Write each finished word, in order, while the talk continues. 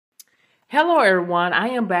Hello, everyone. I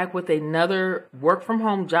am back with another work from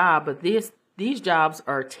home job, but these jobs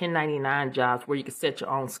are 1099 jobs where you can set your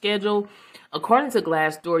own schedule. According to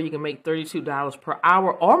Glassdoor, you can make $32 per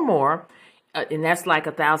hour or more, and that's like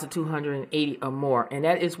 1,280 or more, and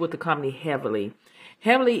that is with the company Heavily.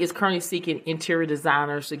 Heavily is currently seeking interior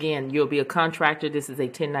designers. Again, you'll be a contractor. This is a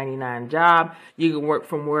 1099 job. You can work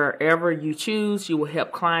from wherever you choose. You will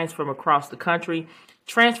help clients from across the country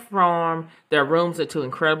transform their rooms into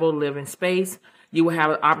incredible living space. You will have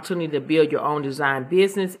an opportunity to build your own design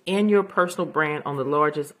business and your personal brand on the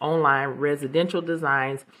largest online residential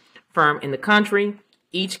designs firm in the country.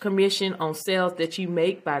 Each commission on sales that you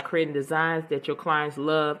make by creating designs that your clients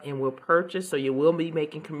love and will purchase, so you will be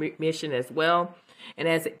making commission as well. And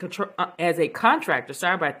as a contractor,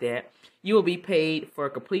 sorry about that, you will be paid for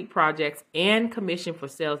complete projects and commission for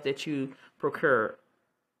sales that you procure.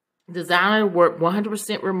 Designers work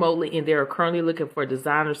 100% remotely, and they are currently looking for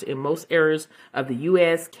designers in most areas of the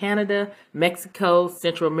U.S., Canada, Mexico,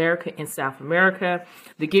 Central America, and South America.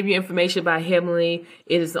 To give you information about Heavily,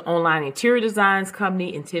 it is an online interior designs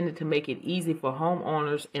company intended to make it easy for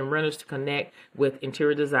homeowners and renters to connect with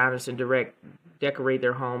interior designers and decorate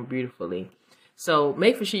their home beautifully. So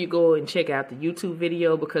make sure you go and check out the YouTube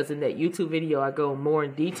video, because in that YouTube video, I go more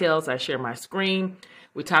in details. I share my screen.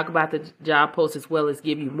 We talk about the job post as well as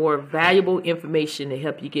give you more valuable information to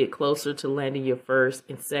help you get closer to landing your first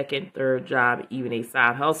and second, third job, even a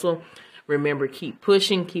side hustle. Remember, keep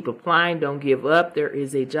pushing, keep applying, don't give up. There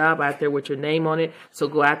is a job out there with your name on it. So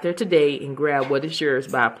go out there today and grab what is yours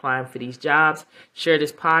by applying for these jobs. Share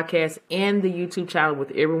this podcast and the YouTube channel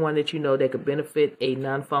with everyone that you know that could benefit a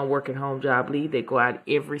non-phone work at home job lead. They go out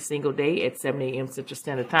every single day at 7 a.m. Central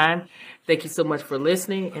Standard Time. Thank you so much for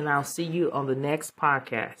listening, and I'll see you on the next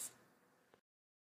podcast.